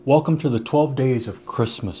Welcome to the 12 Days of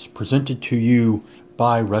Christmas, presented to you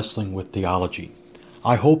by Wrestling with Theology.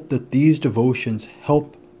 I hope that these devotions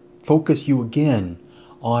help focus you again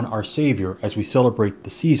on our Savior as we celebrate the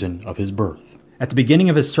season of His birth. At the beginning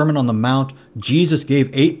of His Sermon on the Mount, Jesus gave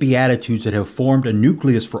 8 Beatitudes that have formed a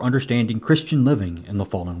nucleus for understanding Christian living in the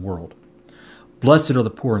fallen world. Blessed are the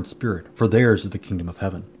poor in spirit, for theirs is the kingdom of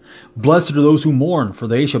heaven. Blessed are those who mourn, for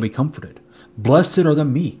they shall be comforted. Blessed are the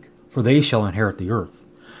meek, for they shall inherit the earth.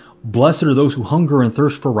 Blessed are those who hunger and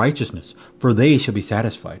thirst for righteousness, for they shall be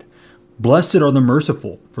satisfied. Blessed are the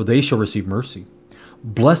merciful, for they shall receive mercy.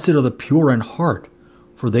 Blessed are the pure in heart,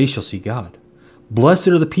 for they shall see God. Blessed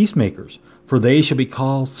are the peacemakers, for they shall be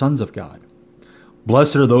called sons of God.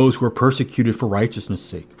 Blessed are those who are persecuted for righteousness'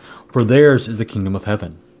 sake, for theirs is the kingdom of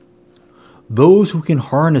heaven. Those who can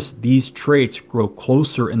harness these traits grow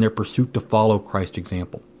closer in their pursuit to follow Christ's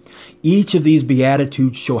example. Each of these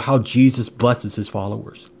Beatitudes show how Jesus blesses His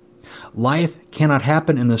followers. Life cannot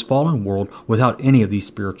happen in this fallen world without any of these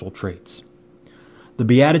spiritual traits. The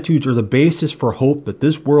Beatitudes are the basis for hope that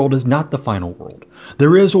this world is not the final world.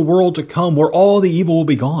 There is a world to come where all the evil will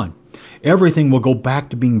be gone. Everything will go back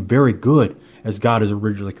to being very good as God has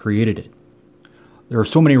originally created it. There are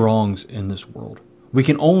so many wrongs in this world. We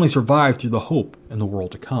can only survive through the hope in the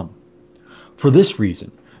world to come. For this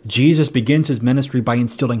reason, Jesus begins His ministry by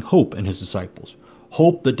instilling hope in His disciples.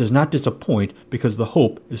 Hope that does not disappoint because the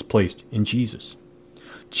hope is placed in Jesus.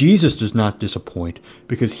 Jesus does not disappoint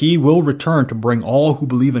because He will return to bring all who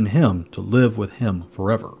believe in Him to live with Him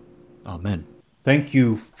forever. Amen. Thank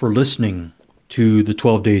you for listening to the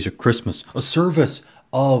 12 Days of Christmas, a service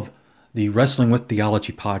of the Wrestling with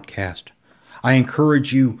Theology podcast. I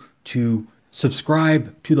encourage you to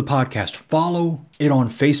subscribe to the podcast, follow it on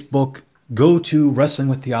Facebook, go to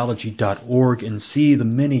wrestlingwiththeology.org and see the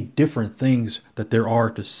many different things that there are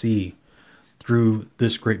to see through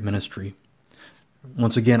this great ministry.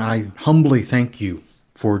 Once again, I humbly thank you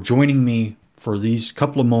for joining me for these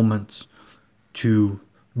couple of moments to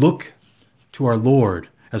look to our Lord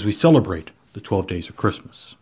as we celebrate the 12 Days of Christmas.